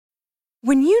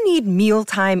When you need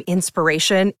mealtime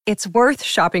inspiration, it's worth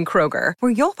shopping Kroger,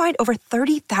 where you'll find over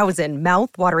 30,000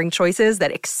 mouth-watering choices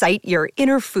that excite your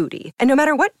inner foodie. And no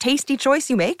matter what tasty choice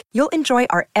you make, you'll enjoy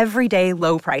our everyday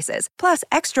low prices, plus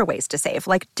extra ways to save,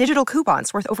 like digital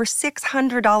coupons worth over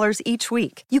 $600 each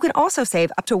week. You can also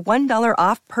save up to $1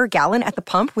 off per gallon at the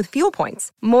pump with fuel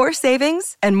points. More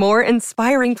savings and more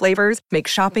inspiring flavors make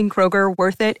shopping Kroger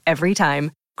worth it every time.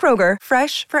 Kroger,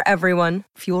 fresh for everyone.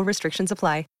 Fuel restrictions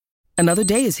apply. Another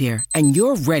day is here, and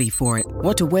you're ready for it.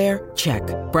 What to wear? Check.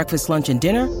 Breakfast, lunch, and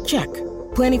dinner? Check.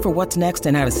 Planning for what's next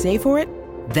and how to save for it?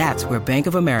 That's where Bank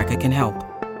of America can help.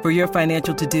 For your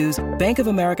financial to-dos, Bank of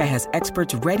America has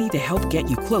experts ready to help get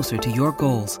you closer to your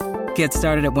goals. Get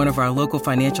started at one of our local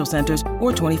financial centers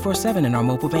or 24/7 in our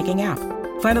mobile banking app.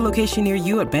 Find a location near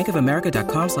you at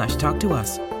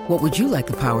bankofamerica.com/talktous. What would you like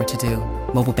the power to do?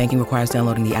 Mobile banking requires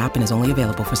downloading the app and is only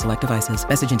available for select devices.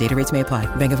 Message and data rates may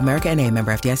apply. Bank of America N.A.,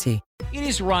 member FDIC. It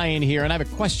is Ryan here, and I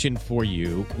have a question for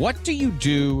you. What do you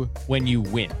do when you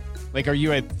win? Like, are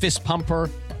you a fist pumper,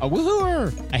 a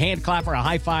woo-hooer, a hand clapper, a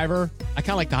high-fiver? I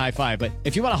kind of like the high-five, but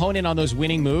if you want to hone in on those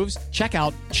winning moves, check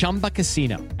out Chumba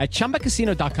Casino. At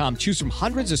ChumbaCasino.com, choose from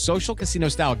hundreds of social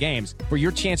casino-style games for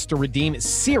your chance to redeem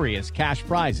serious cash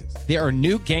prizes. There are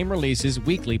new game releases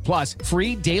weekly, plus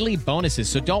free daily bonuses,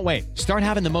 so don't wait. Start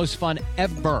having the most fun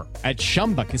ever at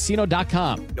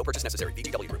ChumbaCasino.com. No purchase necessary.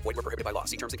 VGW Group. Void where prohibited by law.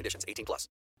 See terms and conditions. 18+.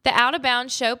 The Out of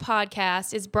Bounds Show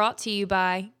podcast is brought to you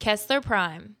by Kessler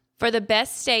Prime. For the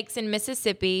best steaks in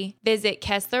Mississippi, visit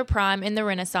Kessler Prime in the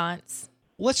Renaissance.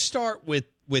 Let's start with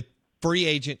free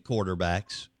agent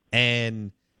quarterbacks.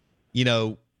 And, you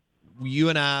know, you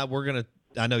and I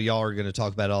know y'all are going to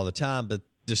talk about it all the time, but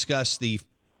discuss the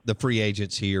free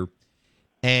agents here.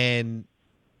 And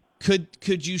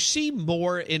could you see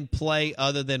more in play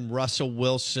other than Russell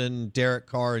Wilson, Derek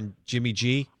Carr, and Jimmy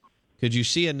G? Could you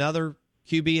see another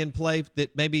QB in play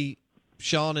that maybe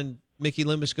Sean and Mickey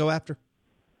Loomis go after?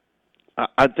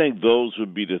 I think those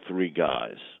would be the three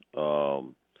guys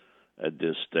at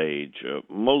this stage.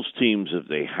 Most teams, if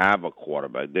they have a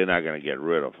quarterback, they're not going to get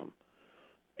rid of him.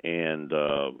 And,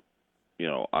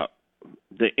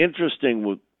 the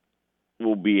interesting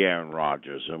will be Aaron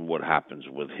Rodgers and what happens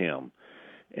with him.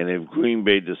 And if Green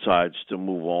Bay decides to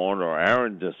move on or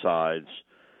Aaron decides,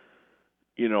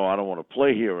 I don't want to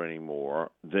play here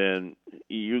anymore, then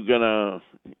you're gonna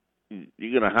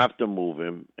have to move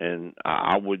him. And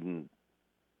I wouldn't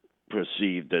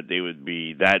perceive that they would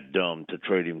be that dumb to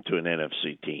trade him to an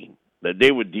NFC team, that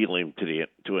they would deal him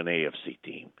to an AFC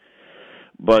team.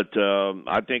 But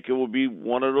I think it will be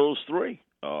one of those three.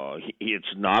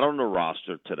 It's not on the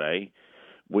roster today.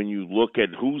 When you look at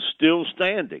who's still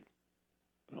standing,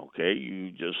 okay,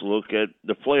 you just look at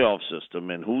the playoff system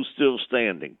and who's still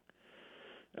standing.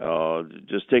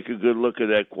 Just take a good look at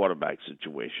that quarterback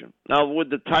situation. Now, with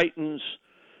the Titans,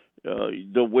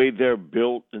 the way they're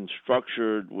built and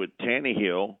structured with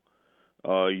Tannehill,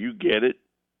 you get it,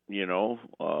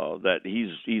 that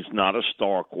he's not a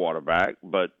star quarterback,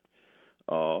 but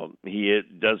he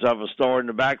does have a star in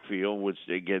the backfield, which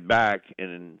they get back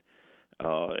in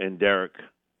Derek.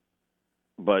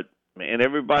 And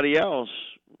everybody else,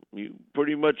 you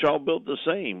pretty much all built the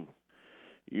same.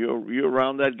 You're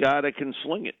around that guy that can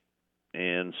sling it,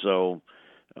 and so.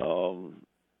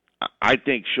 I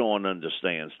think Sean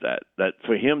understands that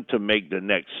for him to make the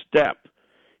next step,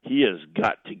 he has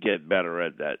got to get better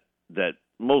at that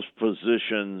most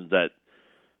position that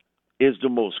is the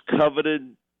most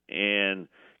coveted and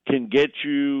can get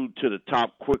you to the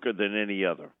top quicker than any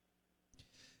other.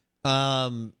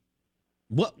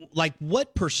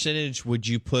 What percentage would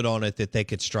you put on it that they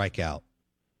could strike out?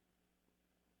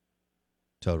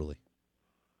 Totally.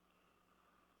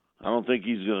 I don't think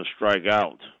he's going to strike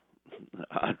out.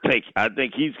 I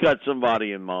think he's got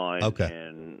somebody in mind, okay.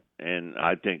 And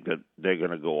I think that they're going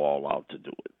to go all out to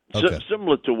do it. Okay.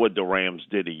 Similar to what the Rams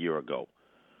did a year ago.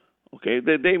 Okay,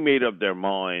 they made up their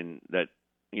mind that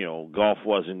Goff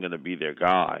wasn't going to be their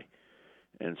guy,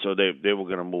 and so they were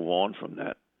going to move on from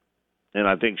that. And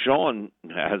I think Sean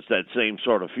has that same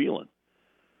sort of feeling.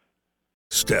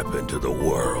 Step into the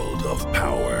world of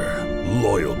power,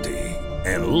 loyalty,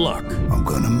 and luck. I'm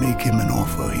gonna make him an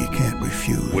offer he can't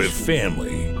refuse. With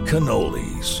family,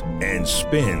 cannolis, and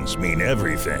spins mean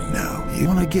everything. Now, you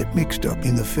wanna get mixed up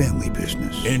in the family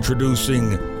business.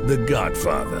 Introducing The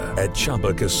Godfather at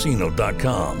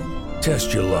ChumbaCasino.com.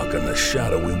 Test your luck in the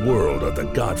shadowy world of The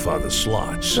Godfather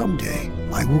slot. Someday,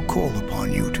 I will call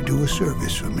upon you to do a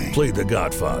service for me. Play The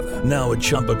Godfather, now at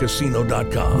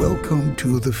ChumbaCasino.com. Welcome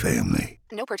to the family.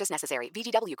 No purchase necessary.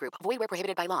 VGW Group. Void where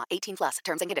prohibited by law. 18+.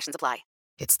 Terms and conditions apply.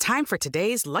 It's time for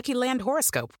today's Lucky Land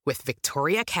horoscope with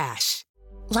Victoria Cash.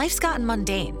 Life's gotten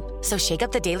mundane, so shake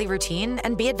up the daily routine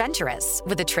and be adventurous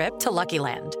with a trip to Lucky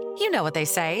Land. You know what they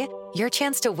say. Your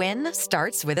chance to win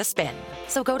starts with a spin.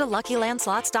 So go to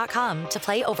LuckyLandSlots.com to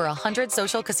play over 100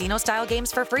 social casino-style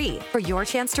games for free for your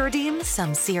chance to redeem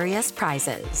some serious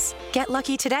prizes. Get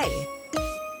lucky today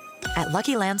at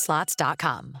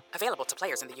LuckyLandSlots.com. Available to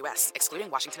players in the U.S., excluding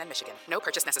Washington and Michigan. No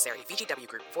purchase necessary. VGW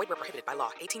Group. Void where prohibited by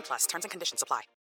law. 18+. Terms and conditions apply.